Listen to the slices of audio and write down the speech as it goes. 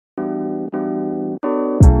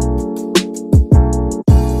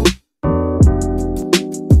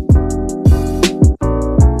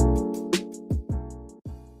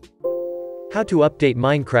How to update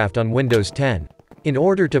Minecraft on Windows 10. In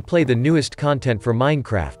order to play the newest content for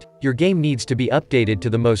Minecraft, your game needs to be updated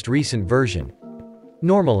to the most recent version.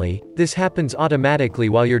 Normally, this happens automatically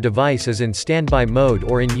while your device is in standby mode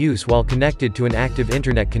or in use while connected to an active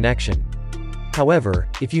internet connection. However,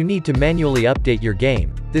 if you need to manually update your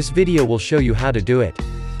game, this video will show you how to do it.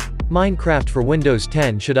 Minecraft for Windows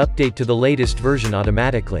 10 should update to the latest version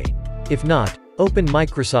automatically. If not, open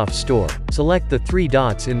Microsoft Store, select the three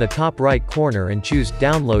dots in the top right corner and choose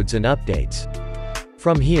Downloads and Updates.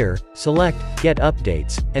 From here, select Get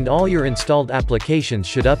Updates, and all your installed applications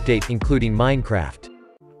should update including Minecraft.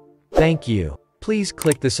 Thank you. Please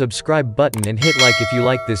click the subscribe button and hit like if you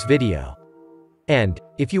like this video. And,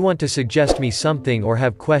 if you want to suggest me something or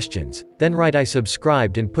have questions, then write I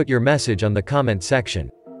subscribed and put your message on the comment section.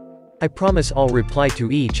 I promise I'll reply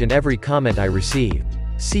to each and every comment I receive.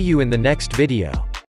 See you in the next video.